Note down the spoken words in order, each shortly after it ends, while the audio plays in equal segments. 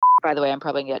By the way, I'm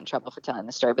probably going to get in trouble for telling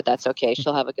the story, but that's okay.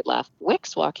 She'll have a good laugh.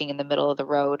 Wick's walking in the middle of the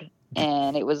road,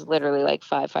 and it was literally like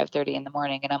 5:30 in the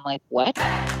morning, and I'm like, what?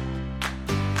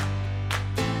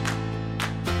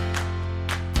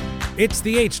 It's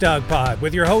the H-Dog Pod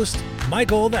with your host,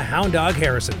 Michael the Hound Dog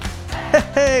Harrison.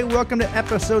 Hey, welcome to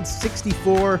episode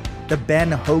 64, the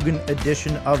Ben Hogan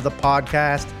edition of the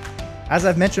podcast. As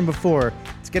I've mentioned before,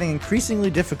 it's getting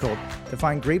increasingly difficult to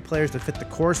find great players that fit the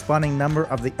corresponding number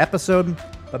of the episode,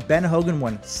 but Ben Hogan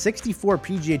won 64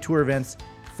 PGA Tour events,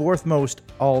 fourth most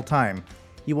all time.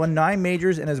 He won 9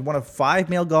 majors and is one of 5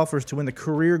 male golfers to win the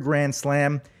career Grand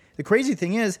Slam. The crazy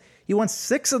thing is, he won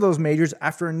 6 of those majors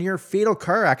after a near-fatal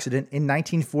car accident in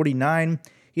 1949.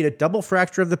 He had a double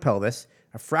fracture of the pelvis,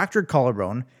 a fractured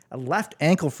collarbone, a left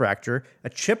ankle fracture, a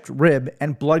chipped rib,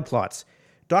 and blood clots.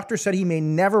 Doctors said he may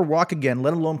never walk again,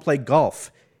 let alone play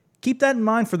golf. Keep that in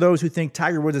mind for those who think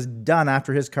Tiger Woods is done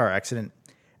after his car accident.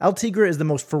 El Tigre is the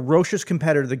most ferocious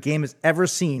competitor the game has ever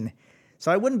seen,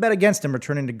 so I wouldn't bet against him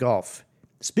returning to golf.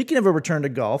 Speaking of a return to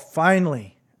golf,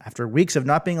 finally, after weeks of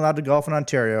not being allowed to golf in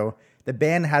Ontario, the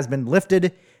ban has been lifted,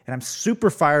 and I'm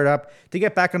super fired up to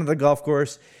get back onto the golf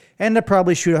course and to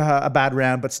probably shoot a bad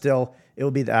round, but still, it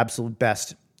will be the absolute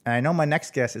best. And I know my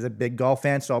next guest is a big golf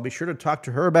fan, so I'll be sure to talk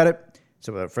to her about it.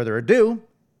 So without further ado,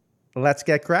 let's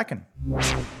get cracking.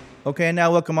 Okay,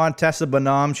 now welcome on Tessa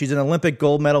Bonhomme. She's an Olympic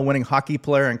gold medal winning hockey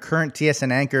player and current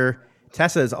TSN anchor.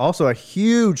 Tessa is also a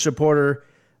huge supporter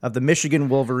of the Michigan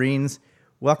Wolverines.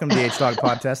 Welcome to the H-Dog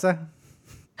Pod, Tessa.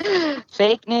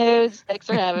 Fake news. Thanks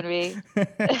for having me. I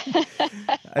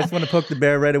just want to poke the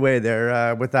bear right away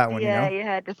there with that one. Yeah, you know? You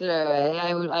had to throw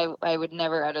it. I would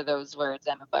never utter those words.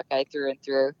 I'm a Buckeye through and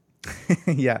through.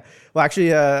 Yeah. Well, actually,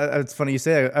 it's funny you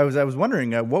say. I was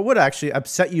wondering what would actually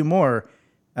upset you more,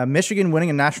 Michigan winning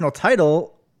a national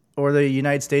title or the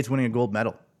United States winning a gold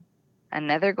medal?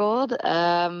 Another gold.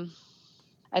 I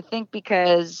think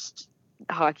because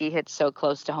hockey hits so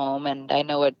close to home, and I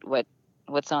know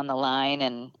what's on the line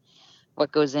and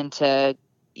what goes into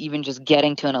even just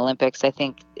getting to an Olympics. I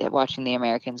think watching the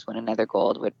Americans win another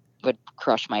gold would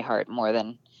crush my heart more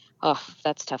than,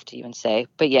 that's tough to even say.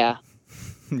 But yeah.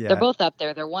 Yeah. They're both up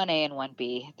there. They're 1A and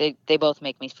 1B. They both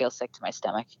make me feel sick to my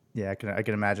stomach. Yeah, I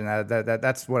can imagine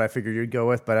that's what I figured you'd go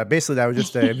with. But basically, that was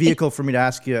just a vehicle for me to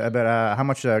ask you about how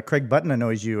much Craig Button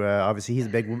annoys you. Obviously, he's a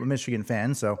big Michigan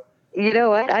fan, so. You know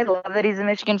what? I love that he's a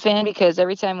Michigan fan because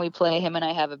every time we play, him and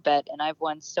I have a bet, and I've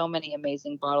won so many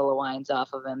amazing bottle of wines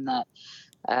off of him that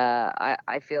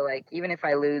I feel like even if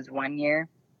I lose one year,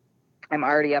 I'm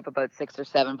already up about 6 or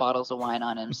 7 bottles of wine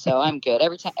on him. So I'm good.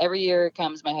 Every year it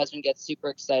comes, my husband gets super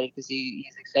excited because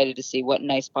he's excited to see what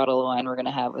nice bottle of wine we're going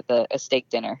to have with a steak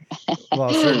dinner.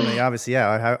 Well, certainly, obviously,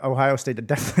 yeah. Ohio State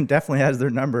definitely has their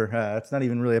number. It's not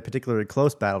even really a particularly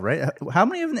close battle, right? How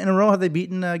many in a row have they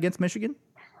beaten against Michigan?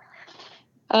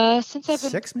 Since I've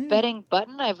been 6, maybe? betting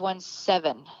Button, I've won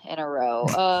 7 in a row.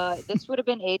 This would have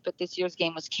been 8, but this year's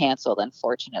game was canceled,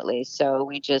 unfortunately. So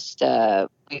we just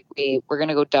we're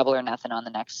gonna go double or nothing on the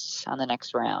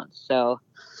next round. So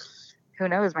who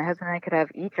knows? My husband and I could have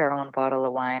each our own bottle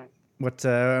of wine. What's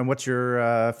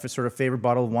your sort of favorite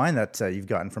bottle of wine that you've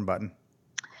gotten from Button?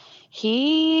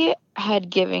 He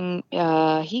gave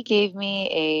me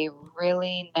a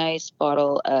really nice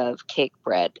bottle of cake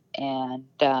bread, and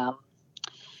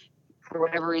for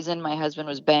whatever reason, my husband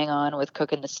was bang on with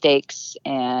cooking the steaks,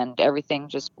 and everything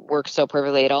just worked so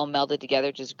perfectly. It all melded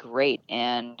together just great,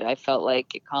 and I felt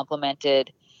like it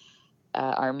complemented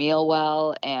our meal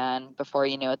well. And before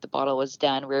you know it, the bottle was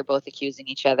done. We were both accusing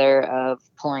each other of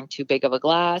pouring too big of a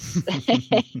glass,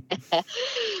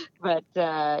 but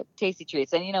tasty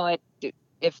treats. And you know what?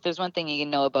 If there's one thing you can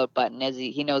know about Button is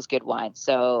he knows good wine.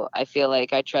 So I feel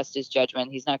like I trust his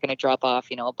judgment. He's not going to drop off,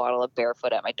 a bottle of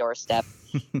Barefoot at my doorstep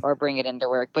or bring it into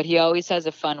work. But he always has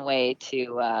a fun way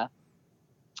to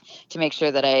make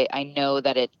sure that I know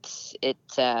that it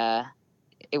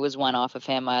was one off of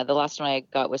him. The last one I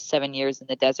got was 7 years in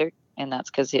the desert, and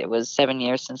that's because it was 7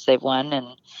 years since they've won, and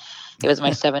it was my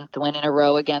 7th win in a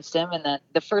row against him. And then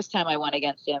the first time I won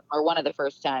against him, or one of the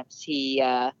first times,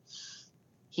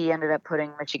 he ended up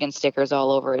putting Michigan stickers all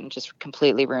over it and just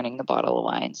completely ruining the bottle of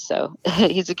wine. So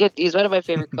he's one of my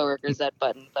favorite coworkers at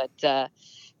Button. But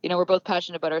we're both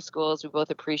passionate about our schools. We both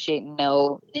appreciate and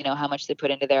know how much they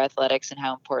put into their athletics and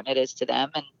how important it is to them.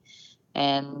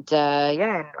 And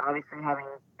obviously having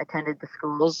attended the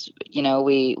schools,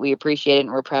 we appreciate it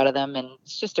and we're proud of them. And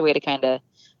it's just a way to kind of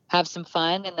have some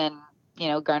fun and then,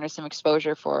 garner some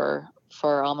exposure for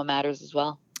alma maters as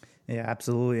well. Yeah,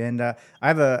 absolutely. And I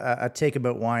have a take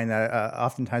about wine that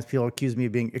oftentimes people accuse me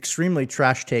of being extremely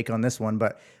trash take on this one,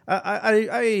 but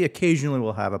I occasionally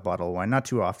will have a bottle of wine, not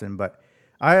too often, but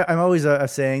I'm always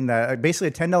saying that basically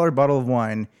a $10 bottle of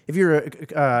wine, if you're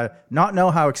not know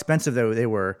how expensive they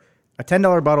were, a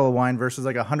 $10 bottle of wine versus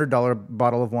like a $100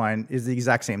 bottle of wine is the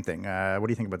exact same thing. What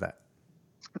do you think about that?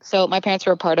 So my parents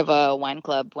were a part of a wine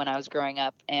club when I was growing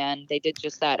up, and they did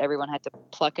just that. Everyone had to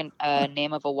pluck a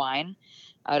name of a wine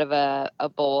out of a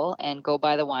bowl and go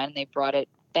buy the wine. And they brought it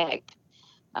bagged.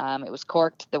 It was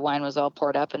corked. The wine was all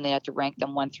poured up, and they had to rank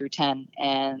them 1 through 10.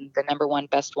 And the number one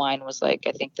best wine was I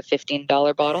think the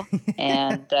 $15 bottle,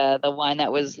 and the wine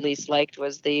that was least liked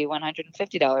was the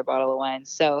 $150 bottle of wine.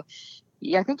 So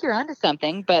yeah, I think you're onto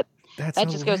something, but that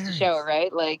just goes to show,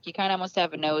 right? You kind of almost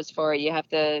have a nose for it. You have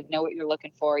to know what you're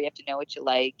looking for. You have to know what you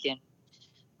like.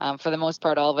 And for the most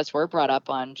part, all of us were brought up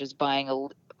on just buying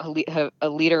a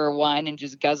liter of wine and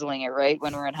just guzzling it, right?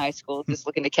 When we're in high school, just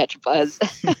looking to catch a buzz.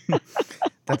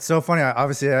 That's so funny.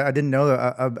 I didn't know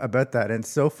about that. And it's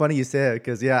so funny you say it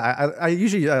because, I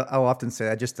usually, I'll often say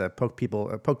that just to poke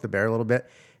the bear a little bit.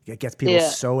 It gets people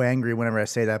so angry whenever I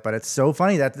say that, but it's so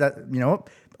funny that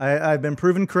I've been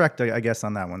proven correct, I guess,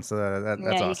 on that one. So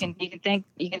that's awesome. You can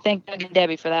thank Doug and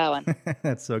Debbie for that one.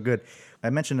 That's so good.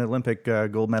 I mentioned Olympic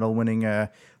gold medal winning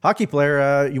hockey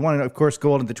player. You won, of course,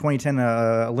 gold at the 2010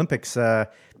 Olympics.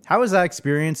 How was that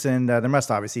experience? And there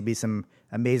must obviously be some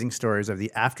amazing stories of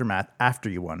the aftermath after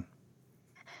you won.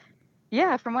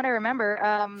 Yeah, from what I remember,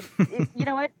 you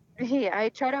know what?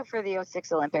 I tried out for the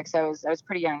 2006 Olympics. I was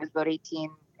pretty young. I was about 18,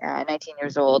 19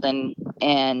 years old, and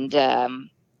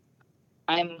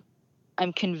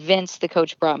I'm convinced the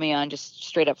coach brought me on just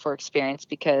straight up for experience,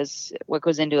 because what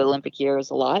goes into Olympic year is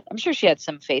a lot. I'm sure she had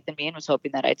some faith in me and was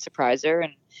hoping that I'd surprise her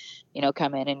and,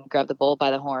 come in and grab the bull by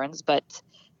the horns. But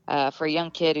for a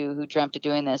young kid who dreamt of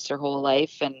doing this her whole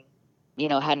life and,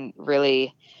 hadn't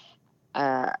really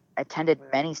attended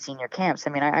many senior camps. I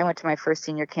mean, I went to my first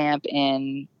senior camp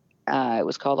in, it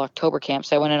was called October Camp.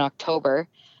 So I went in October.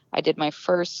 I did my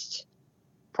first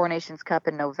Four Nations Cup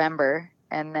in November.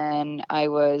 And then I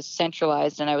was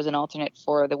centralized and I was an alternate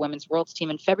for the women's world's team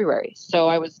in February. So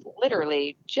I was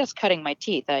literally just cutting my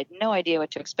teeth. I had no idea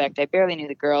what to expect. I barely knew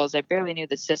the girls. I barely knew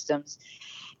the systems.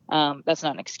 That's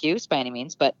not an excuse by any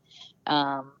means, but,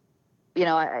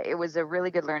 it was a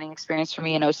really good learning experience for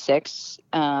me in 2006.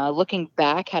 Looking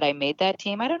back, had I made that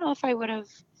team, I don't know if I would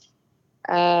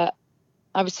have,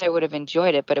 obviously I would have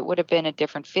enjoyed it, but it would have been a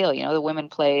different feel. The women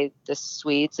played the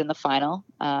Swedes in the final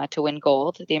to win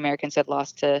gold. The Americans had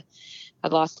lost to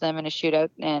them in a shootout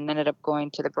and ended up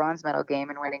going to the bronze medal game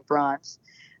and winning bronze.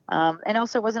 And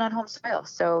also wasn't on home soil.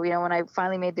 So, when I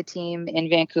finally made the team in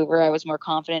Vancouver, I was more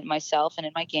confident in myself and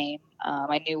in my game.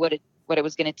 I knew what it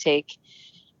was going to take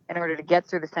in order to get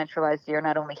through the centralized year,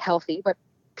 not only healthy, but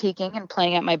peaking and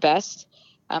playing at my best.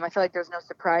 I feel like there was no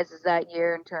surprises that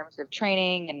year in terms of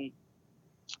training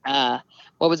and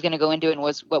what was going to go into and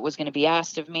what was going to be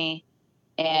asked of me.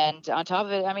 And on top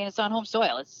of it, I mean, it's on home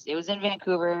soil. It was in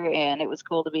Vancouver, and it was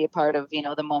cool to be a part of,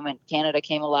 the moment Canada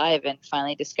came alive and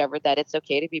finally discovered that it's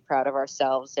okay to be proud of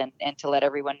ourselves and to let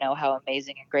everyone know how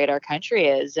amazing and great our country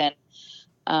is. And,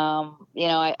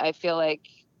 I feel like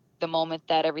the moment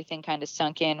that everything kind of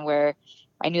sunk in, where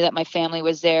I knew that my family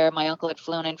was there. My uncle had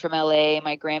flown in from LA.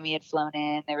 My Grammy had flown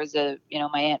in. There was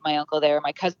my aunt, my uncle there.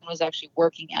 My cousin was actually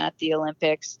working at the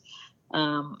Olympics.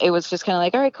 It was just kind of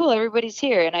like, all right, cool. Everybody's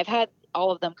here. And I've had all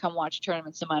of them come watch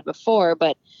tournaments of mine before,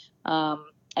 but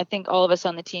I think all of us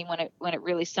on the team, when it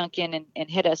really sunk in and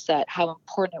hit us that how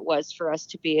important it was for us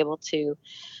to be able to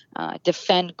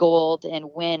defend gold and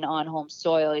win on home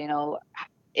soil.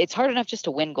 It's hard enough just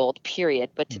to win gold,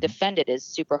 period, but to defend it is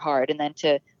super hard. And then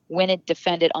to win it,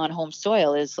 defend it on home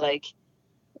soil is like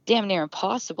damn near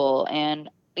impossible. And,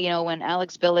 when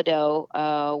Alex Bilodeau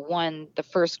won the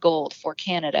first gold for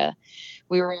Canada,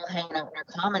 we were all hanging out in our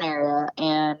common area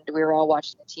and we were all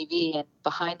watching the TV, and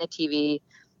behind the TV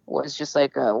was just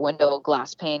like a window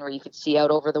glass pane where you could see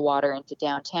out over the water into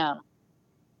downtown.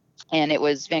 And it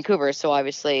was Vancouver. So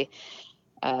obviously,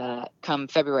 come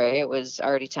February, it was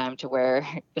already time to wear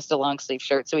just a long sleeve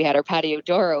shirt. So we had our patio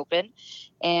door open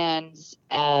and,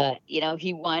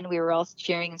 he won. We were all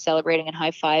cheering and celebrating and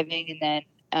high fiving. And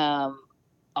then,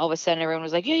 all of a sudden everyone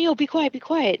was like, yo, be quiet, be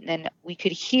quiet. And then we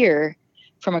could hear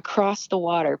from across the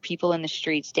water, people in the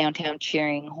streets downtown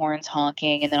cheering, horns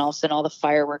honking. And then all of a sudden all the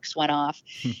fireworks went off.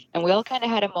 And we all kind of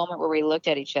had a moment where we looked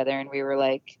at each other and we were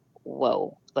like,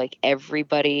 whoa, like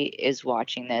everybody is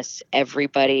watching this.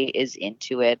 Everybody is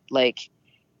into it. Like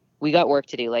we got work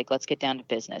to do. Like, let's get down to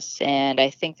business. And I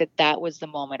think that was the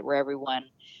moment where everyone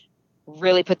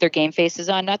really put their game faces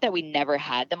on. Not that we never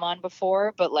had them on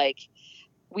before, but like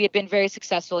we had been very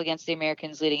successful against the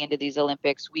Americans leading into these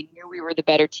Olympics. We knew we were the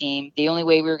better team. The only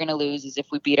way we were going to lose is if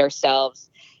we beat ourselves.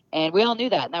 And we all knew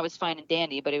that, and that was fine and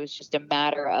dandy, but it was just a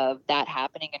matter of that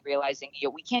happening and realizing,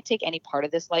 we can't take any part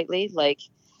of this lightly. Like,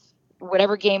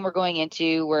 whatever game we're going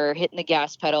into, we're hitting the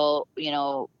gas pedal,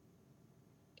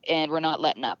 and we're not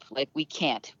letting up. Like, we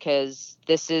can't, because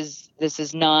this is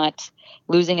not,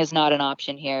 losing is not an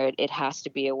option here. It has to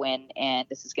be a win, and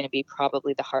this is going to be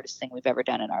probably the hardest thing we've ever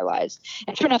done in our lives.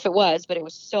 And sure enough, it was, but it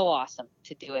was so awesome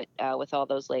to do it with all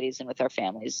those ladies and with our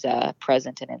families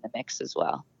present and in the mix as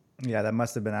well. Yeah, that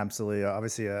must have been absolutely,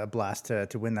 obviously a blast to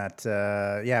win that.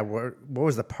 What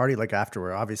was the party like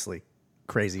afterward? Obviously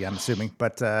crazy, I'm assuming.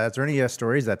 But is there any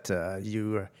stories that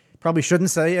you probably shouldn't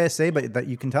say, but that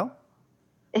you can tell?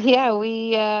 Yeah,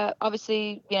 we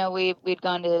obviously, we'd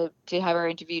gone to have our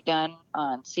interview done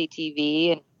on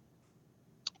CTV and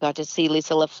got to see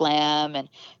Lisa LaFlamme and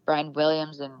Brian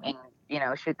Williams and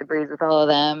shoot the breeze with all of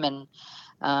them. And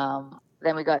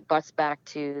then we got bused back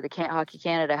to the Hockey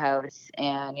Canada house,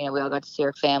 and, we all got to see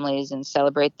our families and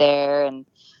celebrate there and,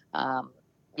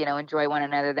 enjoy one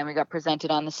another. Then we got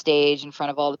presented on the stage in front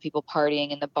of all the people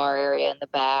partying in the bar area in the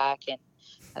back. And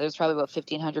there was probably about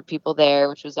 1,500 people there,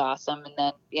 which was awesome. And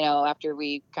then, after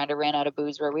we kind of ran out of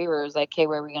booze where we were, it was like, hey,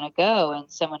 where are we going to go? And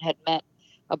someone had met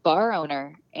a bar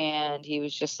owner, and he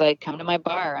was just like, come to my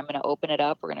bar. I'm going to open it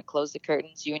up. We're going to close the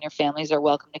curtains. You and your families are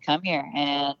welcome to come here.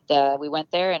 And we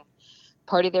went there and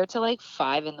partied there till like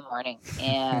 5 a.m.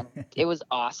 And it was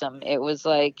awesome. It was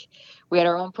like we had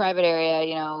our own private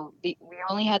area. We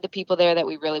only had the people there that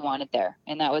we really wanted there,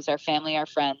 and that was our family, our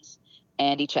friends,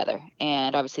 and each other,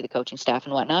 and obviously the coaching staff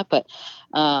and whatnot. But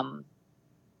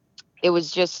it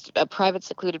was just a private,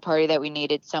 secluded party that we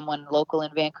needed. Someone local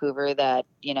in Vancouver that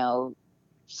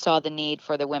saw the need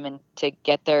for the women to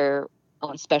get their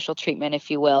own special treatment, if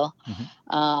you will.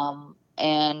 Mm-hmm.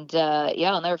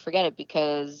 I'll never forget it,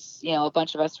 because, a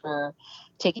bunch of us were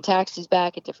taking taxis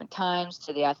back at different times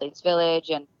to the Athletes Village.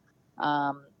 And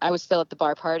I was still at the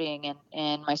bar partying,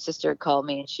 and my sister had called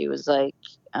me, and she was like,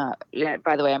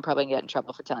 by the way, I'm probably going to get in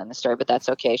trouble for telling the story, but that's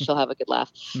okay. She'll have a good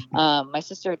laugh. My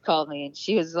sister had called me, and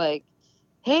she was like,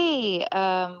 hey,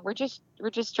 we're just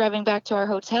driving back to our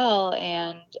hotel,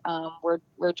 and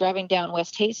we're driving down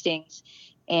West Hastings,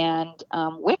 and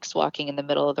Wick's walking in the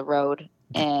middle of the road.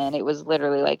 And it was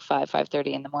literally like 5:30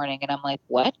 in the morning. And I'm like,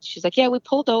 what? She's like, yeah, we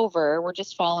pulled over. We're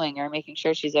just following her, making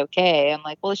sure she's okay. I'm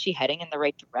like, well, is she heading in the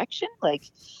right direction? Like,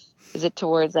 is it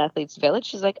towards Athletes Village?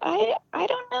 She's like, I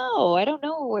don't know. I don't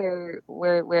know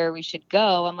where we should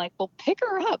go. I'm like, well, pick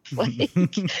her up. Like,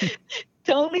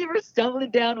 don't leave her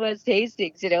stumbling down West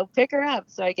Hastings, pick her up.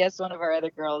 So I guess one of our other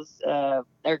girls, one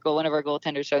of our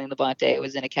goaltenders, Charlene Labonte,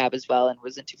 was in a cab as well and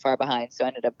wasn't too far behind. So I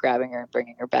ended up grabbing her and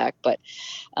bringing her back. But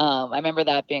I remember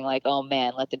that being like, oh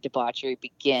man, let the debauchery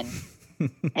begin.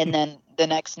 And then the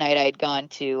next night I had gone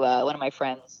to one of my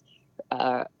friends,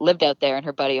 lived out there, and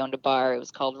her buddy owned a bar. It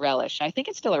was called Relish. And I think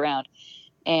it's still around.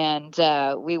 And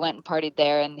we went and partied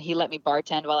there, and he let me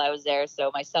bartend while I was there.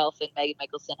 So myself and Megan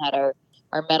Mickelson had our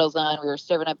medals on. We were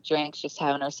serving up drinks, just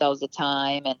having ourselves a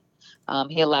time.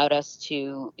 And he allowed us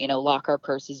to, lock our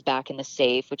purses back in the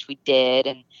safe, which we did.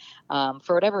 And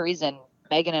for whatever reason,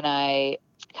 Megan and I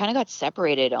kind of got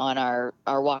separated on our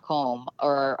walk home,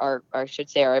 or I should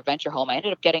say our adventure home. I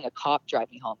ended up getting a cop drive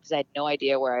me home because I had no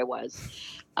idea where I was.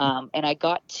 And I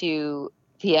got to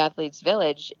the Athletes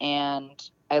Village, and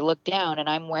I looked down, and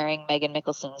I'm wearing Megan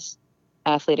Mickelson's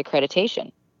athlete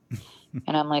accreditation.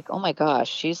 And I'm like, oh my gosh,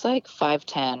 she's like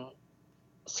 5'10",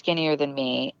 skinnier than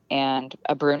me, and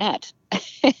a brunette.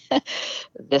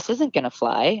 This isn't going to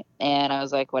fly. And I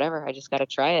was like, whatever, I just got to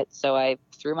try it. So I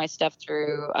threw my stuff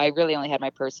through. I really only had my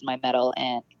purse and my medal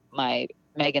and my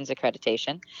Megan's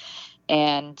accreditation.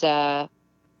 And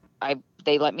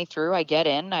they let me through. I get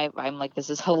in. I'm like, this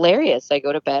is hilarious. I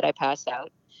go to bed. I pass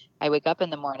out. I wake up in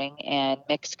the morning, and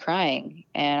Mick's crying.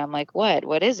 And I'm like,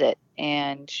 what is it?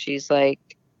 And she's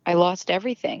like, I lost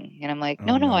everything. And I'm like,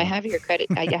 no, I have your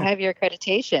I have your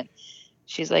accreditation.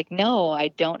 She's like, no, I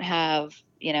don't have,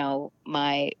 she's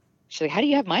like, how do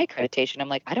you have my accreditation? I'm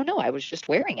like, I don't know. I was just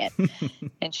wearing it.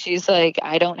 And she's like,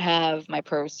 I don't have my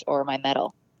purse or my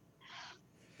medal.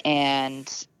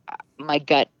 And my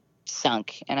gut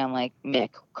sunk. And I'm like,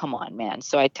 Mick, come on, man.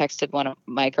 So I texted one of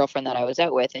my girlfriend that I was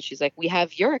out with, and she's like, we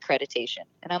have your accreditation.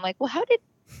 And I'm like, well, how did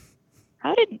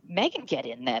Megan get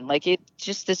in then? Like, it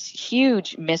just this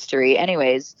huge mystery.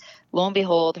 Anyways, lo and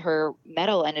behold, her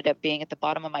medal ended up being at the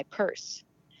bottom of my purse.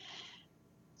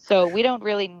 So we don't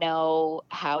really know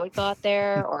how it got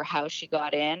there or how she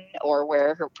got in or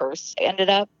where her purse ended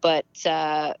up, but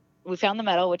we found the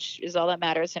medal, which is all that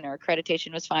matters, and her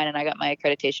accreditation was fine, and I got my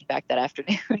accreditation back that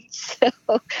afternoon. So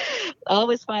all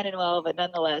was fine and well, but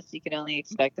nonetheless, you can only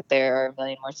expect that there are a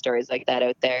million more stories like that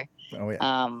out there. Oh,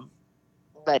 yeah.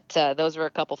 But those were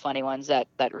a couple funny ones that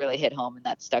really hit home and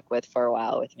that stuck with for a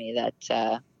while with me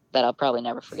that I'll probably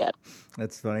never forget.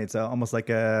 That's funny. It's almost like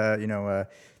the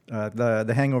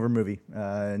Hangover movie,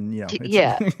 and it's,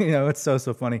 yeah, it's so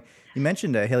funny. You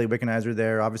mentioned Hayley Wickenheiser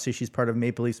there. Obviously, she's part of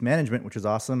Maple Leafs management, which is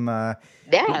awesome.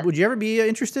 Yeah. Would you ever be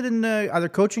interested in either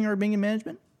coaching or being in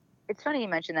management? It's funny you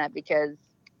mentioned that because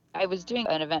I was doing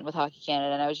an event with Hockey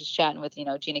Canada, and I was just chatting with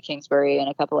Gina Kingsbury and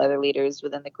a couple other leaders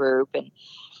within the group, and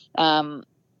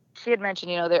she had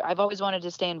mentioned, I've always wanted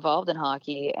to stay involved in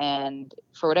hockey, and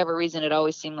for whatever reason, it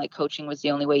always seemed like coaching was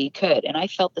the only way you could. And I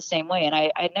felt the same way. And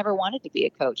I never wanted to be a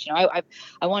coach. I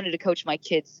wanted to coach my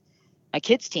kids'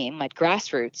 team, my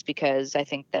grassroots, because I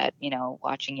think that,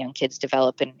 watching young kids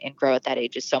develop and grow at that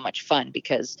age is so much fun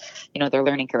because, their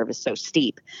learning curve is so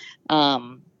steep.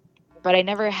 But I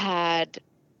never had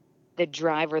the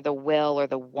drive or the will or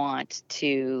the want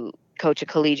to coach a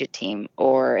collegiate team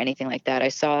or anything like that. I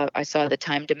saw the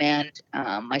time demand.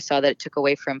 I saw that it took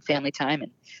away from family time,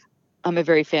 and I'm a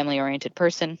very family oriented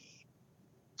person.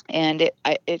 And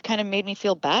it kind of made me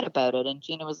feel bad about it. And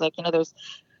Gina was like, there's,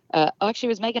 actually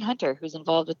it was Megan Hunter, who's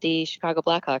involved with the Chicago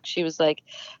Blackhawks. She was like,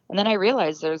 and then I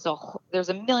realized there's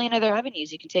a million other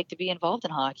avenues you can take to be involved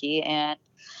in hockey. And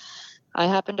I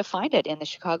happened to find it in the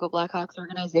Chicago Blackhawks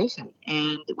organization.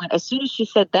 And as soon as she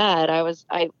said that,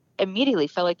 I immediately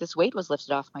felt like this weight was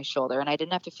lifted off my shoulder, and I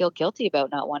didn't have to feel guilty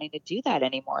about not wanting to do that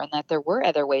anymore, and that there were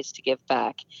other ways to give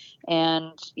back.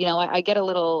 And I get a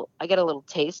little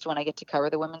taste when I get to cover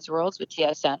the women's worlds with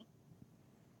TSN.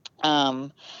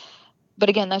 But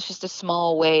again, that's just a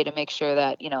small way to make sure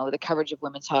that the coverage of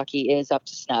women's hockey is up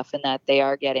to snuff, and that they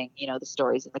are getting the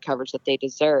stories and the coverage that they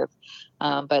deserve.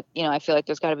 But I feel like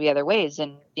there's got to be other ways,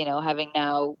 and having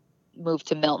now moved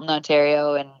to Milton,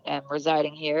 Ontario, and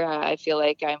residing here, I feel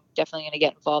like I'm definitely going to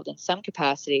get involved in some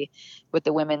capacity with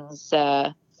the Women's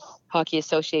Hockey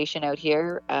Association out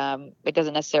here. It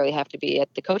doesn't necessarily have to be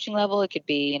at the coaching level. It could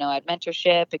be, at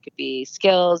mentorship. It could be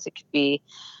skills. It could be,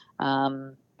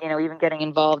 even getting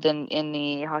involved in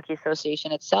the Hockey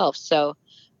Association itself. So,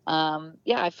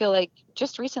 I feel like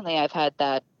just recently I've had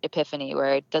that epiphany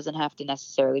where it doesn't have to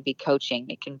necessarily be coaching.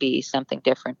 It can be something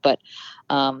different. But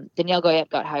Danielle Goyette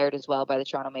got hired as well by the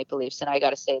Toronto Maple Leafs, and I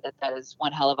got to say that is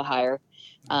one hell of a hire.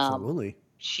 Absolutely.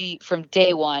 She, from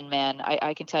day one, man,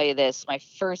 I can tell you this, my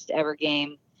first ever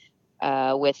game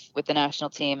with the national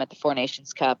team at the Four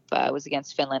Nations Cup was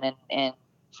against Finland, and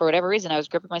for whatever reason, I was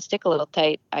gripping my stick a little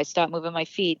tight. I stopped moving my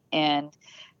feet, and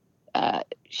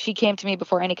she came to me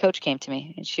before any coach came to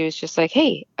me, and she was just like,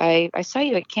 "Hey, I saw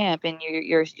you at camp, and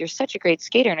you're such a great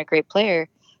skater and a great player.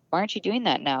 Why aren't you doing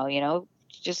that now?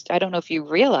 I don't know if you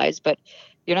realize, but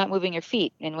you're not moving your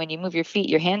feet. And when you move your feet,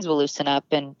 your hands will loosen up.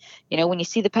 And when you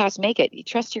see the pass make it, you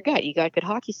trust your gut. You got good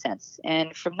hockey sense."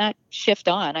 And from that shift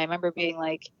on, I remember being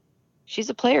like, she's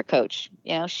a player coach.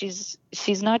 She's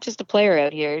not just a player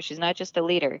out here. She's not just a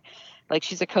leader. Like,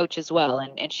 she's a coach as well.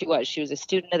 And she was a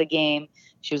student of the game.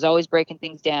 She was always breaking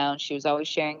things down. She was always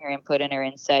sharing her input and her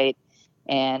insight.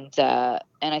 And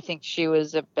I think she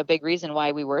was a big reason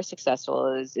why we were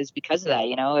successful is because of that.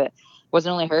 It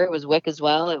wasn't only her, it was Wick as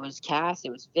well. It was Cass,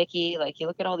 it was Vicky. Like, you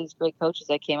look at all these great coaches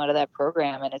that came out of that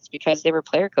program, and it's because they were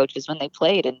player coaches when they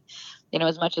played. And,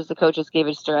 as much as the coaches gave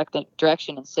us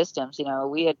direction and systems,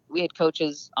 we had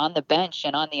coaches on the bench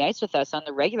and on the ice with us on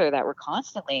the regular that were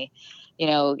constantly,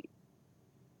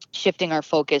 shifting our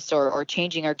focus or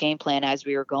changing our game plan as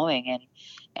we were going.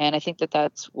 And I think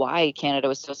that's why Canada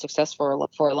was so successful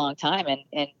for a long time.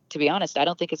 And to be honest, I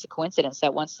don't think it's a coincidence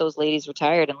that once those ladies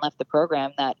retired and left the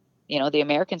program that, the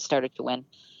Americans started to win.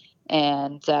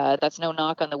 And that's no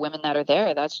knock on the women that are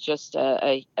there. That's just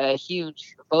a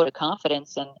huge vote of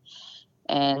confidence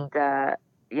and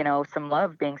some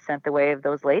love being sent the way of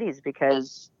those ladies,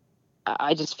 because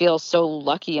I just feel so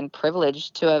lucky and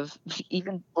privileged to have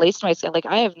even laced myself. Like,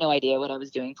 I have no idea what I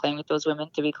was doing playing with those women,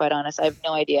 to be quite honest. I have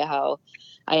no idea how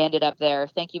I ended up there.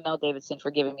 Thank you, Mel Davidson,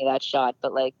 for giving me that shot.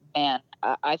 But, like, man,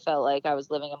 I felt like I was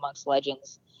living amongst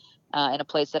legends in a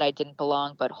place that I didn't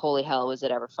belong, but holy hell, was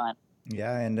it ever fun.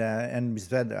 Yeah, and we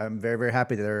said I'm very, very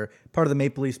happy that they're part of the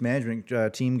Maple Leafs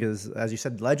management team because, as you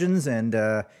said, legends, and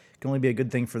can only be a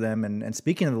good thing for them. And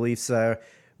speaking of the Leafs,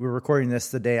 we were recording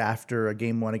this the day after a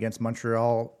game one against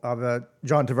Montreal.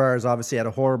 John Tavares obviously had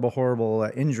a horrible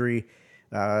injury,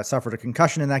 suffered a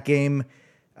concussion in that game.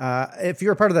 If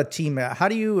you're a part of that team, how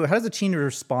does the team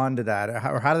respond to that?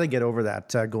 How do they get over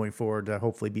that going forward to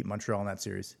hopefully beat Montreal in that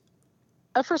series?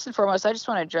 First and foremost, I just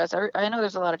want to address. I know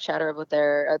there's a lot of chatter out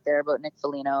there about Nick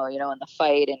Foligno, and the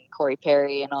fight and Corey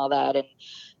Perry and all that.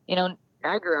 And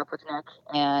I grew up with Nick,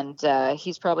 and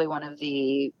he's probably one of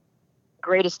the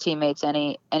greatest teammates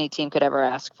any team could ever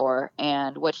ask for.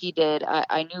 And what he did,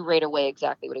 I knew right away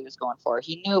exactly what he was going for.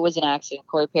 He knew it was an accident.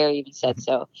 Corey Perry even said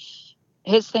so.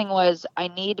 His thing was, I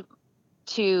need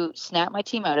to snap my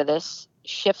team out of this,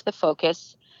 shift the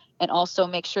focus, and also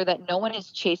make sure that no one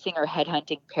is chasing or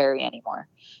headhunting Perry anymore.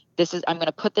 I'm going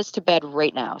to put this to bed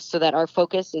right now so that our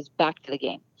focus is back to the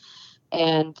game.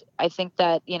 And I think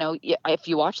that, if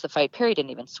you watch the fight, Perry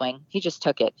didn't even swing. He just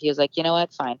took it. He was like, you know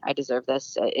what? Fine. I deserve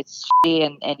this. It's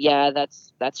shitty. And yeah,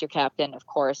 that's your captain. Of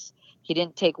course, he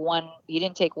didn't take one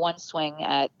swing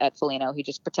at Foligno. He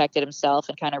just protected himself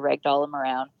and kind of ragdolled him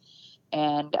around.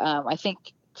 And I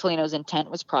think Foligno's intent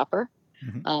was proper.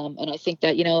 Mm-hmm. And I think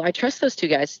that, I trust those two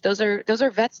guys. Those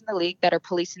are vets in the league that are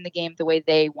policing the game the way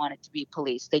they want it to be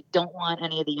policed. They don't want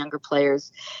any of the younger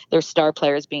players, their star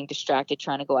players, being distracted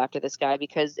trying to go after this guy,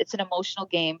 because it's an emotional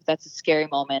game. That's a scary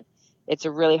moment. It's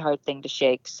a really hard thing to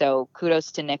shake. So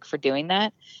kudos to Nick for doing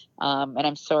that. And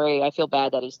I'm sorry. I feel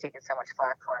bad that he's taking so much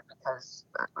flack for it, because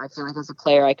I feel like as a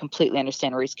player, I completely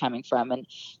understand where he's coming from. And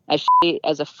as shitty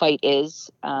as a fight is,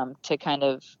 to kind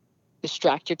of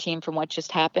distract your team from what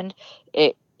just happened,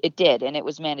 it did, and it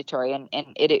was mandatory, and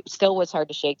it still was hard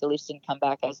to shake. The Leafs didn't come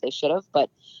back as they should have, but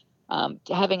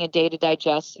having a day to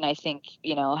digest, and I think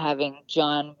having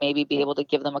John maybe be able to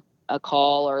give them a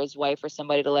call, or his wife or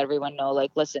somebody, to let everyone know,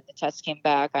 like, listen, the test came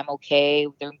back, I'm okay,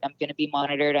 I'm going to be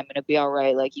monitored, I'm going to be all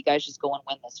right, like, you guys just go and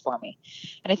win this for me.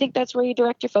 And I think that's where you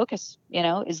direct your focus,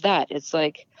 is that it's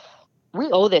like, we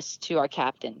owe this to our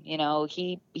captain.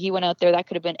 He went out there. That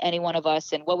could have been any one of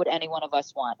us. And what would any one of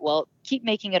us want? Well, keep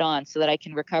making it on so that I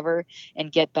can recover and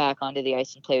get back onto the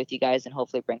ice and play with you guys and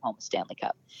hopefully bring home a Stanley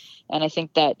Cup. And I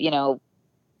think that,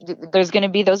 there's going to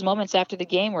be those moments after the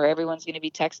game where everyone's going to be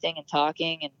texting and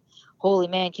talking and, holy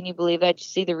man, can you believe that? Did you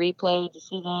see the replay? Did you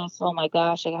see this? Oh my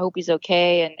gosh, I hope he's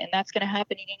okay. And that's going to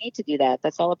happen. And you need to do that.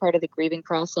 That's all a part of the grieving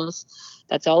process.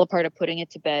 That's all a part of putting it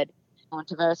to bed. When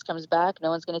Tavares comes back, no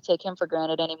one's going to take him for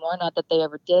granted anymore. Not that they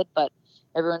ever did, but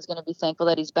everyone's going to be thankful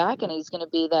that he's back, and he's going to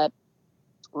be that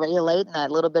ray of light and that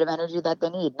little bit of energy that they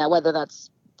need. Now, whether that's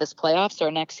this playoffs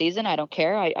or next season, I don't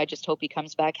care. I just hope he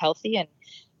comes back healthy and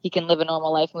he can live a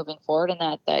normal life moving forward,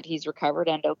 and that he's recovered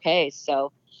and okay.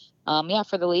 So,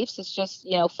 for the Leafs, it's just,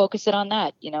 focus it on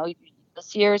that.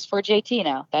 This year is for JT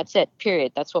now. That's it,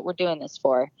 period. That's what we're doing this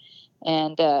for.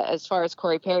 And as far as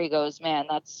Corey Perry goes, man,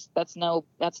 that's no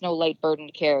light burden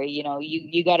to carry.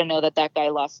 You got to know that guy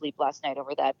lost sleep last night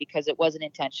over that, because it wasn't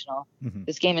intentional. Mm-hmm.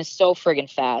 This game is so friggin'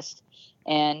 fast.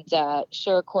 And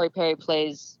sure, Corey Perry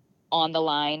plays on the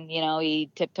line. He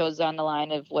tiptoes on the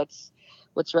line of what's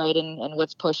right and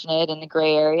what's pushing it in the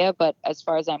gray area. But as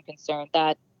far as I'm concerned,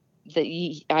 that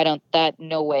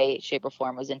no way, shape, or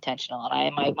form was intentional.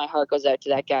 And my heart goes out to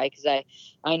that guy, because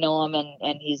I know him,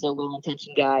 and he's a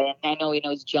well-intentioned guy, and I know he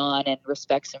knows John and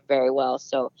respects him very well.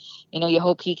 So, you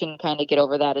hope he can kind of get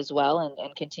over that as well,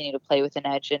 and continue to play with an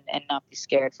edge, and not be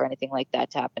scared for anything like that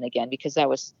to happen again, because that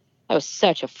was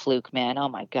such a fluke, man. Oh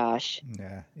my gosh.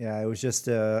 Yeah. It was just,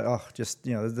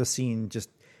 the scene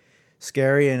just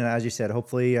scary. And as you said,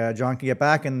 hopefully John can get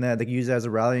back, and they can use it as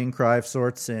a rallying cry of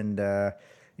sorts, and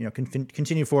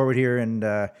continue forward here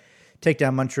and take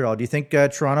down Montreal. Do you think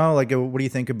Toronto, what do you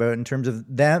think about in terms of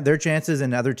their chances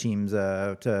and other teams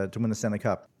to win the Stanley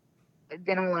Cup?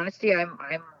 In all honesty, I'm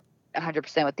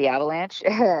 100% with the Avalanche.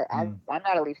 I'm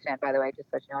not a Leafs fan, by the way.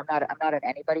 Just so you know, I'm not an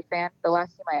anybody fan. The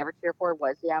last team I ever cheered for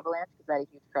was the Avalanche, because I had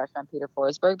a huge crush on Peter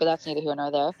Forsberg, but that's neither here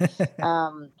nor there.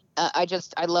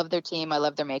 I love their team. I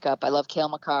love their makeup. I love Cale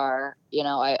Makar.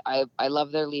 I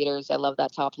love their leaders. I love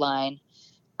that top line.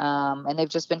 And they've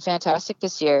just been fantastic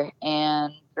this year.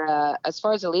 And as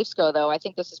far as the Leafs go, though, I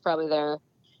think this is probably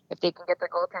if they can get their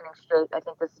goaltending straight, I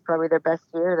think this is probably their best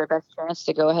year, their best chance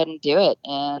to go ahead and do it.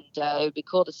 And it would be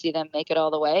cool to see them make it all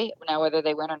the way. Now, whether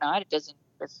they win or not, it's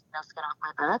no skin off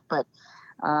my back. But,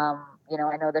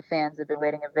 I know the fans have been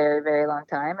waiting a very, very long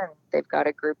time, and they've got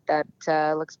a group that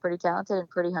looks pretty talented and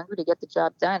pretty hungry to get the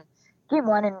job done. Game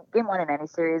one in any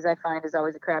series, I find, is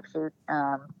always a crapshoot.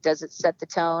 Does it set the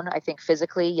tone? I think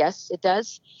physically, yes, it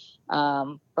does.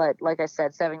 But like I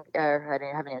said, I haven't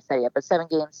even said it yet, but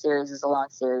 7-game series is a long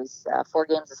series. 4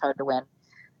 games is hard to win.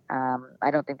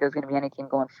 I don't think there's going to be any team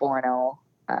going 4-0.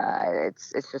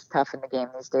 It's just tough in the game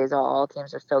these days. All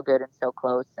teams are so good and so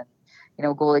close, and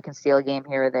goalie can steal a game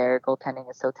here or there. Goaltending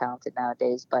is so talented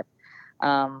nowadays, but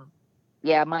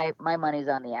Yeah, my money's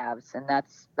on the Avs, and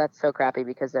that's so crappy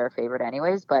because they're a favorite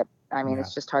anyways. But I mean, Yeah.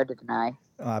 it's just hard to deny.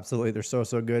 Oh, absolutely. They're so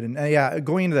good. And yeah,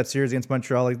 going into that series against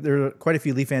Montreal, like, there were quite a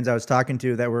few Leaf fans I was talking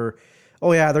to that were,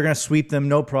 oh yeah, they're going to sweep them,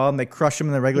 no problem. They crush them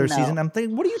in the regular season. I'm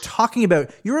thinking, what are you talking about?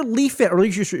 You're a Leaf fan, or at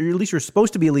least you're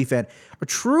supposed to be a Leaf fan. A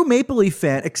true Maple Leaf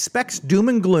fan expects doom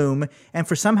and gloom, and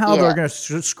for somehow they're going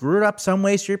to screw it up some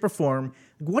way, shape, or form.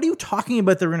 What are you talking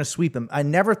about? They're going to sweep them. I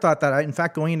never thought that. In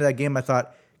fact, going into that game, I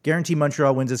thought, guarantee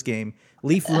Montreal wins this game.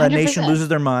 Leaf 100%. Nation loses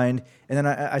their mind, and then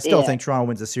I still think Toronto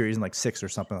wins the series in like 6 or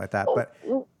something like that. But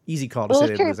easy call to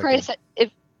say they lose that game.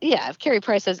 If Carey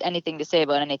Price has anything to say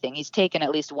about anything, he's taken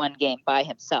at least one game by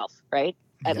himself, right?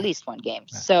 At least one game.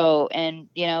 Yeah. So, and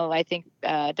I think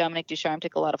Dominic Ducharme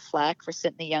took a lot of flack for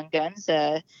sitting the young guns.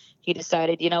 He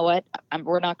decided, you know what,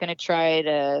 we're not going to try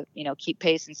to, keep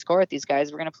pace and score with these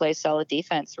guys. We're going to play solid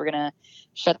defense. We're going to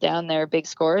shut down their big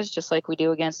scores just like we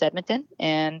do against Edmonton.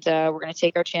 And we're going to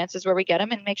take our chances where we get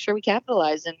them and make sure we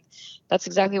capitalize. And that's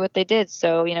exactly what they did.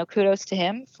 So, kudos to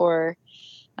him for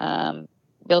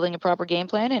building a proper game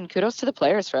plan, and kudos to the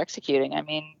players for executing. I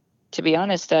mean, to be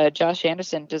honest, Josh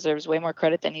Anderson deserves way more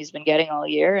credit than he's been getting all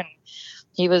year. And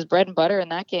he was bread and butter in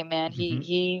that game, man.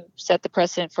 He set the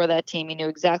precedent for that team. He knew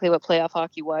exactly what playoff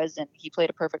hockey was, and he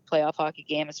played a perfect playoff hockey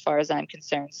game as far as I'm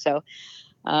concerned. So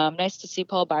nice to see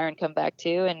Paul Byron come back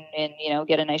too and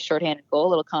get a nice shorthanded goal, a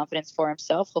little confidence for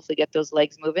himself, hopefully get those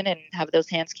legs moving and have those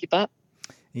hands keep up.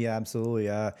 Yeah,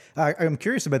 absolutely. I'm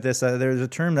curious about this. There's a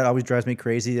term that always drives me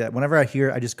crazy. That whenever I hear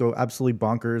it, I just go absolutely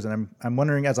bonkers. And I'm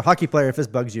wondering, as a hockey player, if this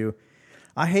bugs you.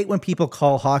 I hate when people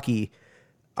call hockey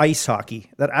ice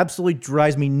hockey. That absolutely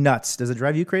drives me nuts. Does it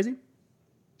drive you crazy?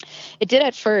 It did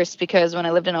at first, because when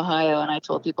I lived in Ohio and I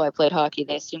told people I played hockey,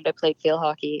 they assumed I played field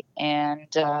hockey. And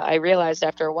I realized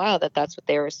after a while that that's what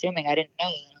they were assuming. I didn't know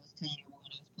that I was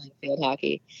playing field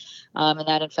hockey. And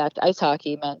that, in fact, ice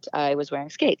hockey meant I was wearing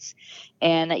skates.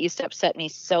 And that used to upset me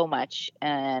so much.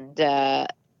 And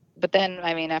but then,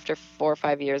 I mean, after 4 or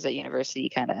 5 years at university, you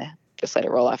kind of just let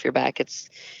it roll off your back. It's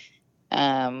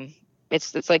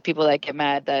like people that get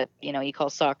mad that, you call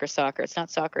soccer. It's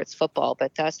not soccer, it's football.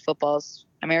 But to us, football's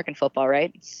American football,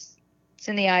 right? It's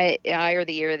in the eye or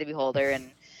the ear of the beholder,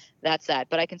 and that's that.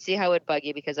 But I can see how it would bug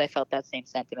you, because I felt that same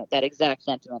sentiment, that exact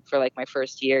sentiment, for like my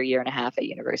first year and a half at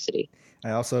university.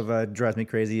 I also drives me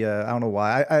crazy. I don't know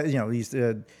why.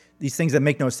 These things that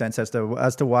make no sense as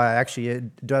to why actually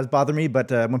it does bother me.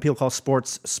 But when people call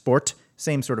sports sport,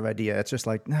 same sort of idea. It's just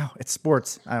like, no, it's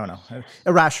sports. I don't know,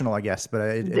 irrational, I guess. But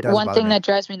it does. One thing that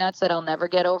drives me nuts that I'll never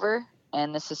get over,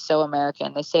 and this is so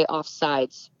American. They say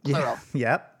offsides, plural.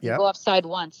 Yep. You go offside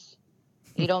once.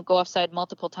 You don't go offside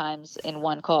multiple times in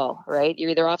one call, right? You're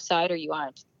either offside or you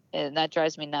aren't. And that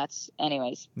drives me nuts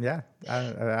anyways. Yeah.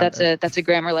 That's a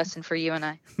grammar lesson for you and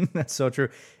I. That's so true.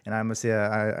 And I'm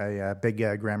a big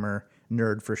grammar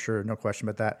nerd for sure. No question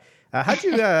about that.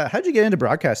 How'd you get into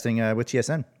broadcasting with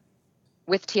TSN?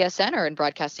 With TSN or in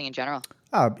broadcasting in general?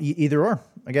 Either or.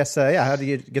 I guess, how did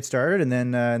you get started and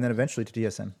then eventually to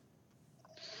TSN?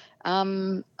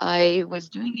 I was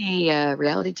doing a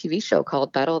reality TV show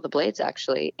called Battle of the Blades,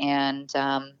 actually. And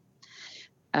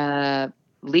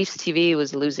Leafs TV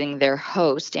was losing their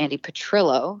host, Andy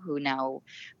Petrillo, who now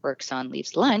works on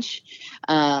Leafs Lunch,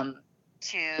 to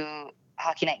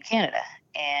Hockey Night in Canada.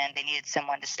 And they needed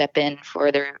someone to step in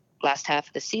for their last half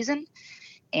of the season.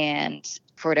 And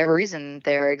for whatever reason,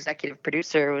 their executive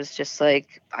producer was just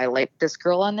like, I like this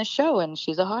girl on this show, and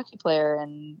she's a hockey player,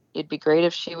 and it'd be great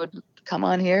if she would come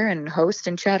on here and host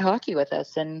and chat hockey with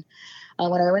us. And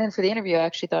when I went in for the interview, I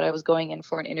actually thought I was going in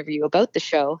for an interview about the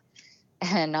show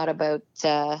and not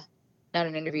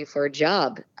an interview for a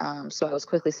job. So I was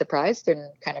quickly surprised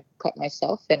and kind of prepped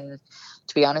myself. And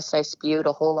to be honest, I spewed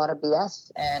a whole lot of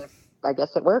BS, and I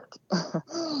guess it worked.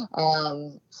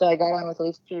 So I got on with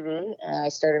Leafs TV, and I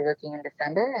started working in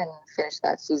Defender and finished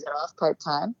that season off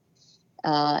part-time.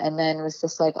 And then it was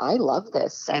just like, I love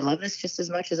this. I love this just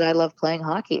as much as I love playing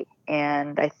hockey.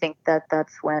 And I think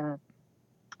that's when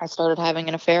I started having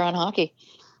an affair on hockey.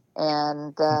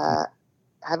 And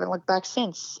haven't looked back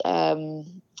since.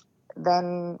 Then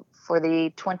for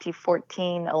the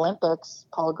 2014 Olympics,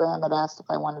 Paul Graham had asked if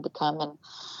I wanted to come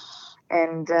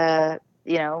and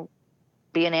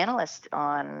be an analyst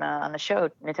on the show.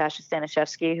 Natasha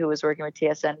Staniszewski, who was working with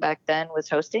TSN back then, was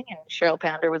hosting, and Cheryl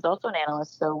Pounder was also an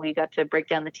analyst. So we got to break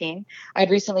down the team. I'd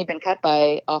recently been cut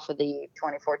off of the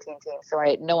 2014 team, so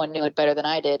no one knew it better than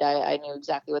I did. I knew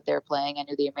exactly what they were playing. I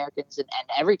knew the Americans and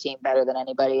every team better than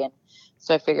anybody, and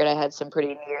so I figured I had some pretty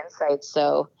neat insights.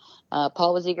 So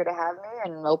Paul was eager to have me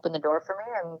and opened the door for me,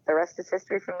 and the rest is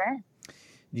history from there.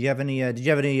 Do you have any? Did you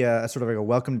have any sort of like a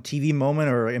welcome to TV moment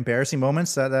or embarrassing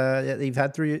moments that you've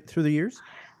had through the years?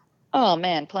 Oh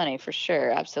man, plenty for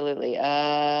sure, absolutely.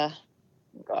 God,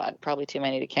 probably too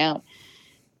many to count.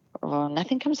 Well,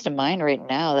 nothing comes to mind right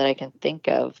now that I can think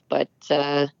of, but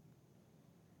There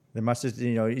must just,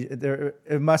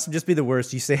 it must just be the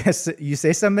worst. You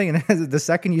say something, and the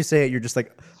second you say it, you're just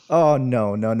like, oh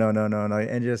no, no, no, no, no, no,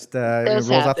 and just it those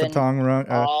rolls off the happen tongue wrong.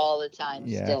 all the time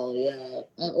yeah. still,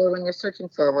 or when you're searching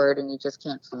for a word and you just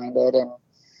can't find it, and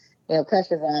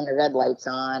pressure's on, the red light's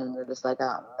on, and you're just like,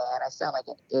 oh man, I sound like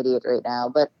an idiot right now.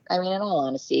 But I mean, in all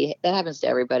honesty, that happens to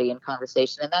everybody in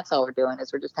conversation, and that's all we're doing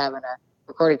is we're just having a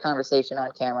recorded conversation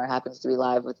on camera. It happens to be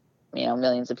live with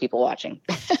millions of people watching.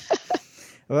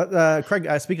 Well, Craig,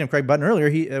 speaking of Craig Button earlier,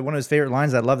 he one of his favorite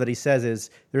lines I love that he says is,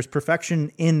 "There's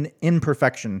perfection in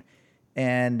imperfection,"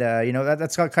 and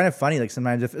that's kind of funny. Like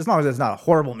sometimes, as long as it's not a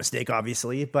horrible mistake,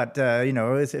 obviously, but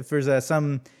if there's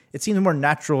some, it seems more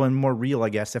natural and more real, I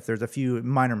guess, if there's a few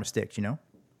minor mistakes. Well,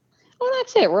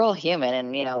 that's it. We're all human,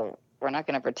 and we're not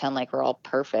going to pretend like we're all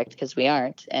perfect because we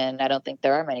aren't, and I don't think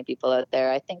there are many people out there.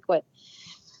 I think what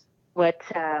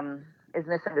is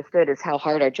misunderstood is how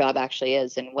hard our job actually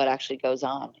is and what actually goes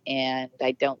on. And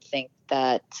I don't think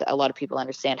that a lot of people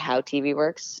understand how TV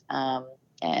works. And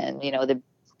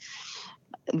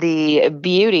the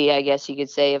beauty, I guess you could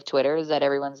say, of Twitter is that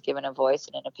everyone's given a voice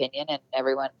and an opinion, and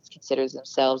everyone considers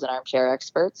themselves an armchair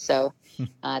expert. So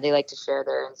they like to share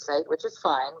their insight, which is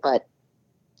fine. But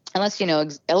unless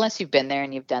you've been there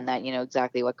and you've done that,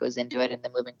 exactly what goes into it and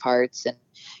the moving parts, and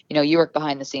you work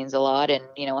behind the scenes a lot, and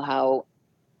how.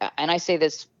 And I say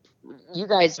this, you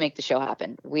guys make the show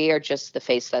happen. We are just the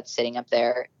face that's sitting up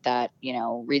there that,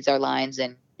 reads our lines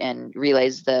and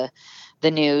relays the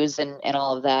news and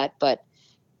all of that. But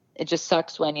it just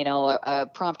sucks when, a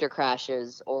prompter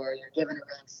crashes or you're given a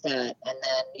wrong stat, and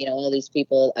then, all these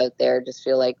people out there just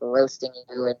feel like roasting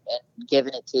you and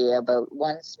giving it to you about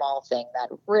one small thing that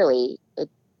really,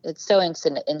 it's so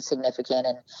insignificant.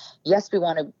 And yes, we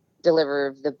want to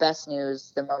deliver the best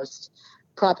news, the most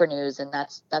proper news, and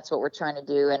that's what we're trying to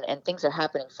do, and things are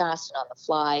happening fast and on the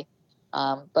fly,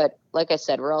 but like I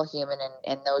said, we're all human,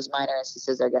 and those minor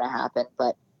instances are going to happen.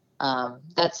 But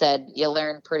that said, you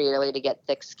learn pretty early to get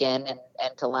thick skin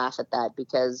and to laugh at that,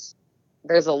 because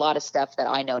there's a lot of stuff that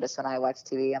I notice when I watch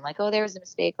TV. I'm like, oh, there's a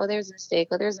mistake, oh, there's a mistake,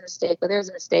 oh, there's a mistake, oh, there's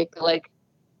a mistake. But like,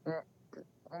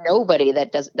 nobody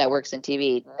that works in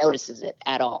TV notices it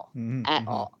at all.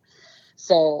 All.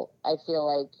 So I feel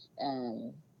like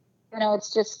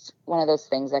it's just one of those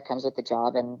things that comes with the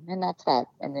job, and that's that.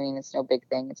 And I mean, it's no big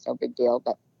thing, it's no big deal,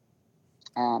 but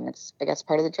it's, I guess,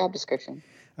 part of the job description.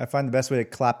 I find the best way to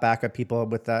clap back at people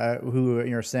with who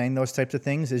are saying those types of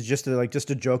things is just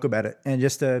to joke about it, and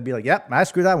just to be like, "Yep, I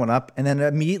screwed that one up," and then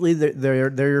immediately they're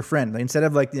your friend. Instead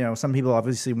of some people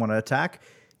obviously want to attack.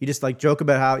 You just joke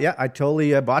about how, I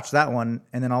totally botched that one.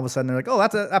 And then all of a sudden they're like, oh,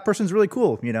 that person's really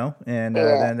cool, and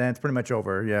then it's pretty much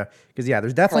over. Yeah. Because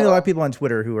there's definitely a lot of people on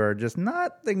Twitter who are just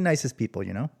not the nicest people,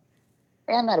 Yeah,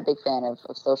 I'm not a big fan of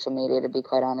social media, to be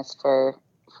quite honest, for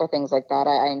things like that.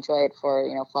 I enjoy it for,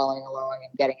 following along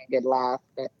and getting a good laugh.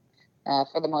 But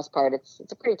for the most part, it's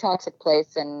a pretty toxic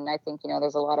place. And I think,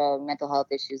 there's a lot of mental health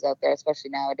issues out there,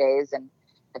 especially nowadays. And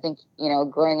I think,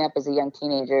 growing up as a young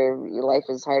teenager, your life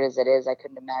is hard as it is. I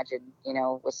couldn't imagine,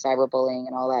 with cyberbullying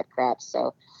and all that crap.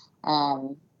 So, I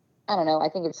don't know. I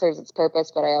think it serves its purpose,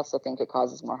 but I also think it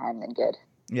causes more harm than good.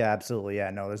 Yeah, absolutely. Yeah,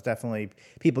 no, there's definitely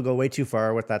people go way too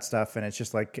far with that stuff. And it's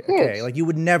just okay, you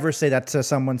would never say that to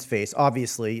someone's face,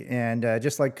 obviously. And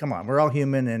just come on, we're all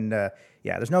human. And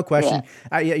there's no question.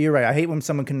 Yeah. You're right. I hate when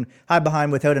someone can hide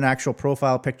behind without an actual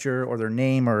profile picture or their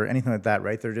name or anything like that,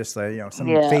 right? They're just some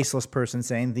faceless person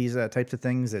saying these types of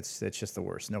things. It's just the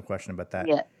worst. No question about that.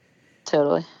 Yeah,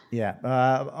 totally. Yeah.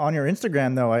 On your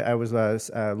Instagram, though, I was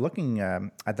looking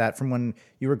at that from when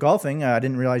you were golfing. I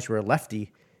didn't realize you were a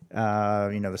lefty.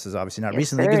 This is obviously not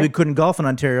recently because we couldn't golf in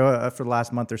Ontario for the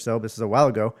last month or so. This is a while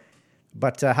ago.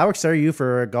 But how excited are you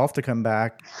for golf to come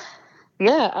back?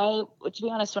 Yeah, to be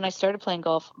honest, when I started playing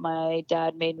golf, my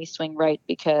dad made me swing right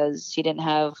because he didn't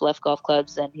have left golf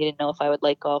clubs and he didn't know if I would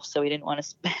like golf, so he didn't want to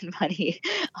spend money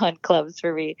on clubs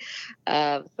for me.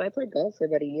 So I played golf for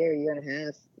about a year and a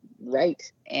half right.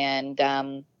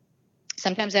 And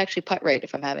sometimes I actually putt right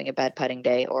if I'm having a bad putting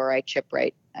day, or I chip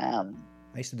right.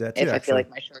 I used to do that too, if I feel like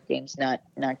my short game's not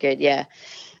good. Yeah.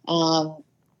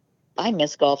 I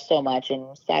miss golf so much,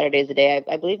 and Saturday's a day.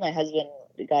 I believe my husband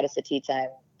got us a tee time.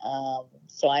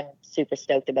 So I'm super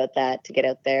stoked about that, to get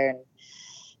out there and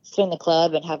swing the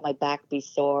club and have my back be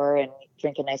sore and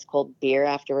drink a nice cold beer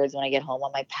afterwards when I get home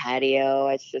on my patio.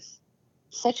 It's just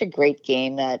such a great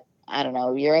game that I don't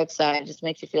know, you're outside, it just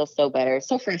makes you feel so better.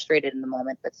 So frustrated in the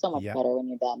moment, but so much Yeah. better when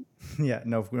you're done. Yeah,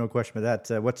 no question about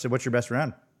that. What's your best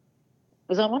round? It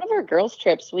was on one of our girls'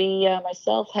 trips. We,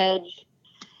 myself, Hedge,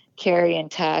 Carrie,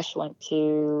 and Tash went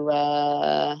to,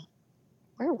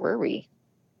 where were we?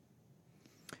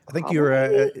 I think you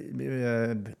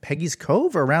were Peggy's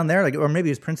Cove or around there, like, or maybe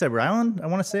it was Prince Edward Island. I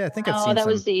want to say. I think I've seen that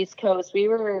some. was the East Coast. We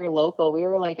were local. We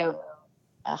were like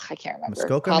I can't remember.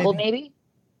 Muskoka, Cobble, maybe?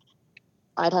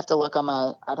 I'd have to look on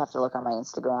my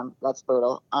Instagram. That's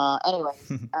brutal.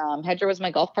 Anyways, Hedger was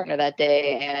my golf partner that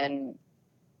day, and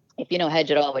if you know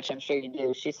Hedge at all, which I'm sure you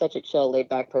do, she's such a chill, laid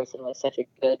back person with such a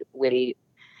good, witty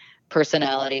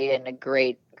personality and a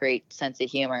great sense of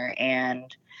humor.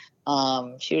 And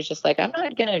she was just like, I'm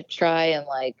not gonna try and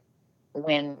like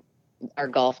win our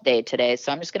golf day today,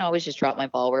 so I'm just gonna always just drop my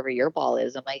ball wherever your ball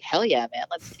is. I'm like, hell yeah, man,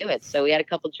 let's do it. So we had a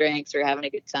couple drinks, we were having a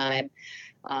good time.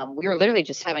 We were literally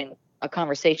just having a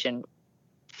conversation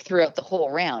throughout the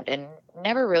whole round and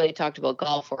never really talked about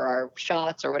golf or our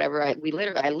shots or whatever. I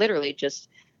literally just,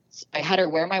 I had her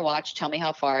wear my watch, tell me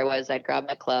how far I was. I'd grab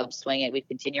my club, swing it. We'd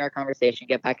continue our conversation,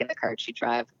 get back in the car. She'd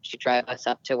drive us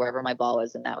up to wherever my ball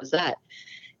was. And that was that.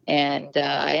 And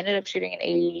I ended up shooting an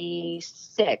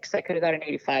 86. I could have got an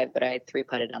 85, but I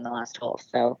 3-putted on the last hole.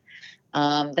 So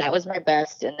that was my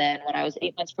best. And then when I was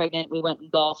 8 months pregnant, we went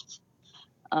and golfed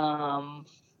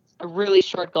a really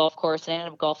short golf course. I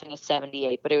ended up golfing a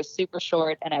 78, but it was super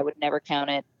short and I would never count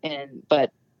it.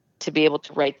 But to be able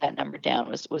to write that number down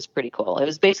was pretty cool. It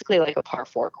was basically like a par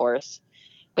 4 course.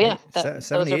 But yeah,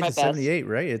 those are my best. 78,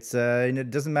 right? It's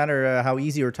it doesn't matter how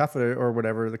easy or tough or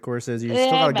whatever the course is. You still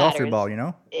got to golf your ball, you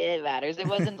know. It matters. It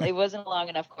wasn't a long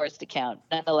enough course to count.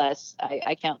 Nonetheless,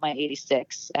 I count my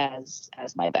 86 as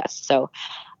my best. So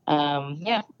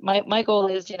yeah, my goal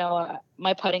is,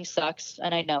 my putting sucks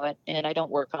and I know it and I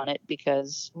don't work on it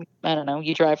because I don't know,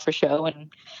 you drive for show and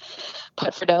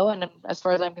putt for dough. And as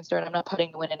far as I'm concerned, I'm not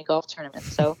putting to win any golf tournament.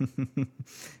 So,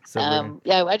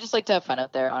 yeah, I just like to have fun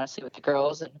out there, honestly, with the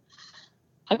girls. And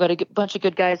I've got a bunch of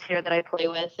good guys here that I play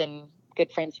with and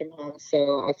good friends from home.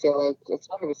 So I feel like it's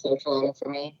more of a social outing for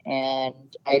me. And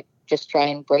I just try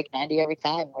and break 90 every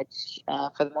time, which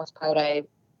for the most part, I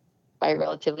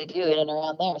relatively do in and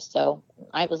around there. So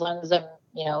as long as I'm,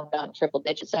 not in triple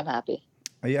digits, I'm happy.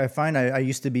 I find I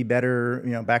used to be better,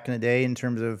 back in the day in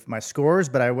terms of my scores,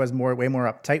 but I was way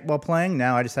more uptight while playing.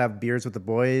 Now I just have beers with the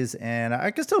boys and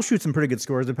I can still shoot some pretty good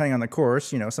scores depending on the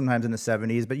course, sometimes in the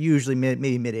 70s, but usually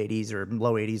maybe mid 80s or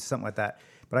low 80s, something like that.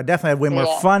 But I definitely have way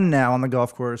more fun now on the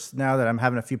golf course now that I'm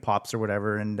having a few pops or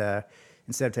whatever and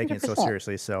instead of taking 100%. It so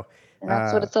seriously. So and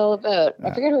that's what it's all about.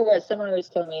 I forget who it was. Someone always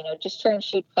told me, just try and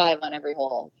shoot 5 on every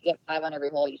hole. If you get 5 on every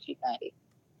hole, you shoot 90.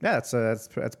 Yeah, that's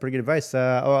pretty good advice.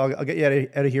 I'll get you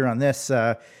out of here on this.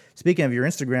 Speaking of your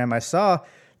Instagram, I saw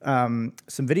some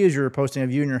videos you were posting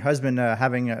of you and your husband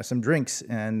having some drinks,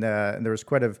 and there was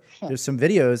there's some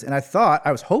videos, and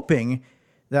I was hoping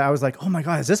that I was like, oh my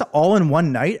God, is this all in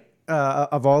one night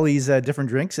of all these different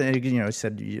drinks? And it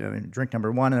said drink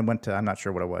number 1, and it went to, I'm not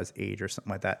sure what it was, 8 or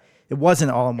something like that. It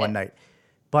wasn't all in one night.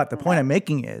 But the point I'm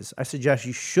making is, I suggest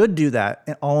you should do that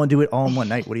and do it all in one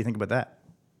night. What do you think about that?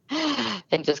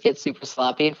 And just get super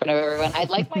sloppy in front of everyone. I'd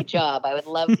like my job. I would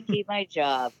love to keep my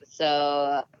job.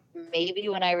 So maybe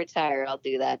when I retire, I'll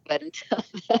do that. But until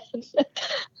then,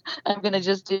 I'm going to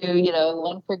just do,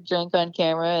 1 quick drink on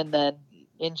camera and then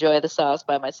enjoy the sauce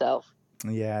by myself.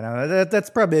 Yeah, no, that's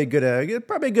probably good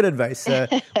advice.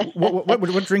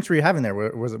 What drinks were you having there?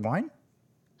 Was it wine?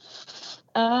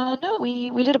 No,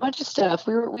 we did a bunch of stuff.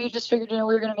 We just figured, we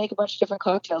were going to make a bunch of different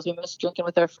cocktails. We missed drinking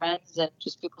with our friends and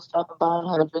just people stopping by and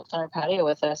having drinks on our patio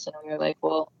with us. And we were like,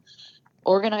 well,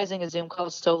 organizing a Zoom call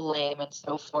is so lame and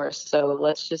so forced. So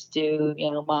let's just do,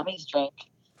 mommy's drink.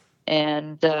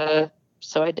 And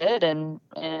so I did. And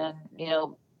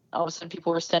all of a sudden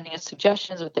people were sending us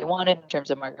suggestions of what they wanted in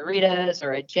terms of margaritas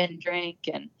or a gin drink.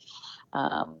 And,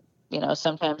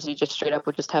 sometimes you just straight up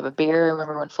would just have a beer. I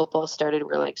remember when football started, we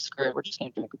were like, screw it, we're just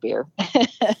going to drink a beer.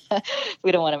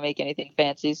 We don't want to make anything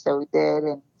fancy. So we did.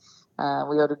 And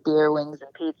we ordered beer, wings,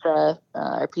 and pizza.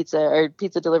 Our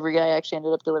pizza delivery guy actually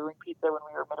ended up delivering pizza when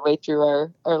we were midway through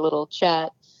our little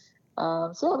chat.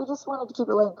 So yeah, we just wanted to keep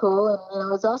it light and cool. And,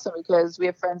 it was awesome because we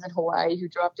have friends in Hawaii who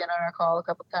dropped in on our call a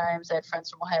couple times. I had friends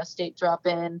from Ohio State drop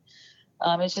in.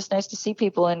 It's just nice to see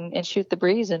people and shoot the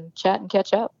breeze and chat and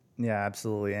catch up. Yeah,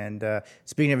 absolutely. And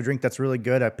speaking of a drink that's really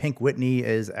good, Pink Whitney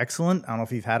is excellent. I don't know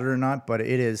if you've had it or not, but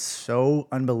it is so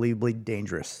unbelievably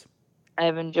dangerous.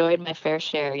 I've enjoyed my fair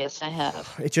share. Yes, I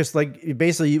have. It's just like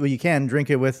basically you can drink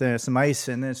it with some ice,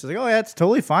 and then it's just like, oh yeah, it's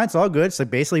totally fine. It's all good. It's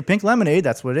like basically pink lemonade.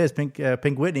 That's what it is, pink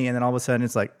Whitney. And then all of a sudden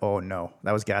it's like, oh no,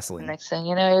 that was gasoline. Next thing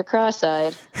you know, you're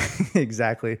cross-eyed.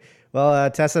 Exactly.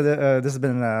 Well, Tessa, this has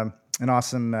been an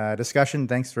awesome discussion.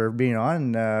 Thanks for being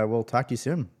on, and we'll talk to you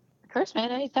soon. Of course,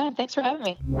 man. Anytime. Thanks for having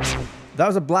me. That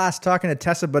was a blast talking to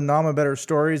Tessa Bonhomme about her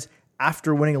stories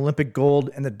after winning Olympic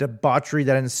gold and the debauchery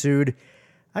that ensued.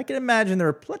 I can imagine there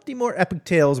were plenty more epic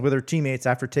tales with her teammates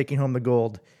after taking home the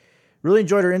gold. Really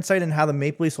enjoyed her insight in how the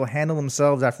Maple Leafs will handle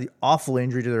themselves after the awful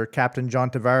injury to their captain, John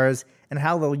Tavares, and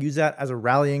how they'll use that as a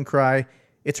rallying cry.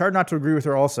 It's hard not to agree with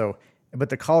her also, but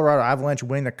the Colorado Avalanche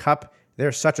winning the cup,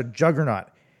 they're such a juggernaut.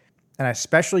 And I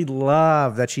especially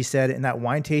love that she said in that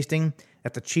wine tasting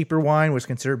that the cheaper wine was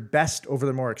considered best over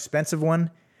the more expensive one.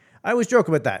 I always joke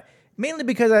about that, mainly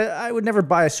because I would never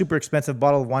buy a super expensive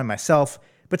bottle of wine myself,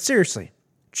 but seriously,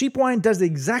 cheap wine does the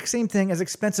exact same thing as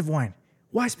expensive wine.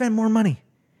 Why spend more money?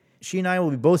 She and I will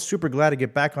be both super glad to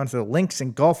get back onto the links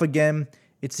and golf again.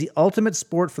 It's the ultimate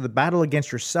sport for the battle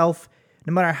against yourself.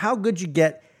 No matter how good you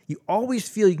get, you always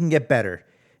feel you can get better.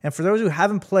 And for those who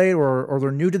haven't played or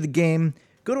they're new to the game,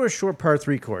 go to a short par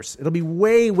 3 course. It'll be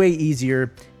way, way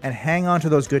easier, and hang on to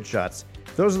those good shots.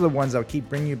 Those are the ones that will keep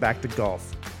bringing you back to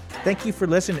golf. Thank you for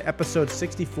listening to episode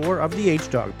 64 of the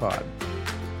H-Dog Pod.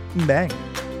 Bang.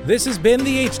 This has been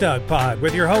the H-Dog Pod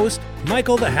with your host,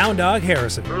 Michael the Hound Dog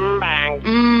Harrison.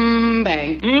 Bang.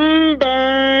 Bang.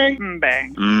 Bang.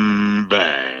 Bang.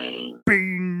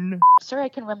 Bang. Sorry, I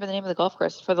couldn't remember the name of the golf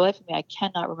course. For the life of me, I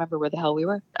cannot remember where the hell we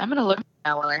were. I'm going to look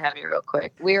now while I have you real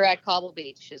quick. We were at Cobble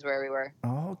Beach is where we were.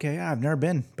 Oh, okay. I've never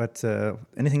been, but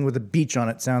anything with a beach on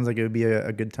it sounds like it would be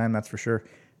a good time, that's for sure.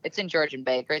 It's in Georgian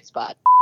Bay. Great spot.